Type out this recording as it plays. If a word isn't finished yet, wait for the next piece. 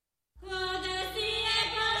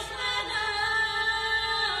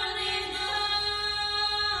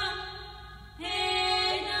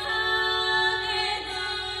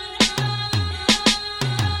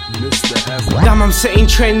Damn, I'm setting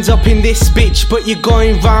trends up in this bitch, but you're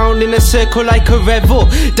going round in a circle like a revel.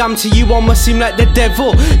 Damn, to you I must seem like the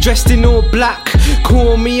devil, dressed in all black.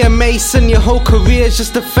 Call me a mason, your whole career's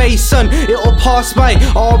just a face, son. It'll pass by,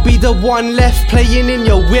 I'll be the one left playing in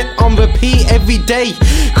your whip on repeat every day.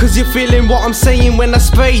 Cause you're feeling what I'm saying when I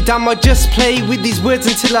spray. Damn, I just play with these words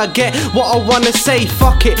until I get what I wanna say.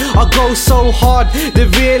 Fuck it, I go so hard. They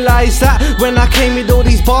realise that when I came with all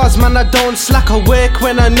these bars, man, I don't slack. I work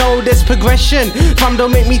when I know there's progression. Fam,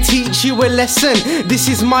 don't make me teach you a lesson. This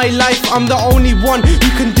is my life, I'm the only one who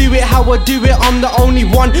can do it how I do it. I'm the only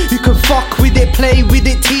one who can fuck with it, play with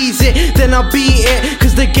it, tease it, then I beat it.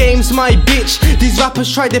 Cause the game's my bitch. These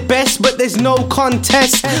rappers try their best, but there's no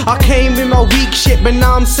contest. I came with my weak shit, but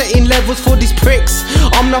now I'm setting levels for these pricks.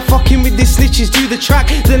 I'm not fucking with these snitches. Do the track,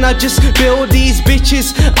 then I just build these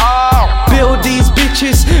bitches. Build these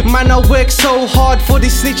bitches. Man, I work so hard for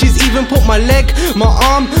these snitches. Even put my leg, my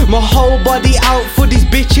arm, my whole body out for these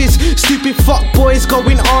bitches. Stupid fuck boys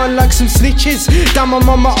going on like some snitches. Damn, I'm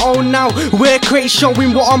on my own now. Work rate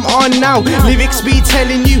showing what I'm on now. Lyrics be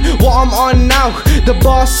telling you what I'm on now. The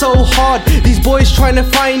bar's so hard, these boys trying to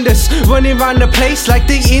find us, running around the place like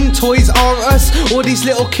they in Toys R Us. All these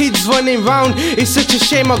little kids running round. It's such a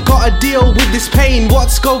shame I gotta deal with this pain.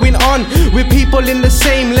 What's going on with people in the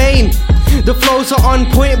same lane? The flows are on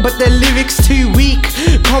point, but their lyrics too weak.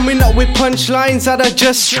 Coming up with punchlines that are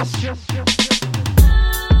just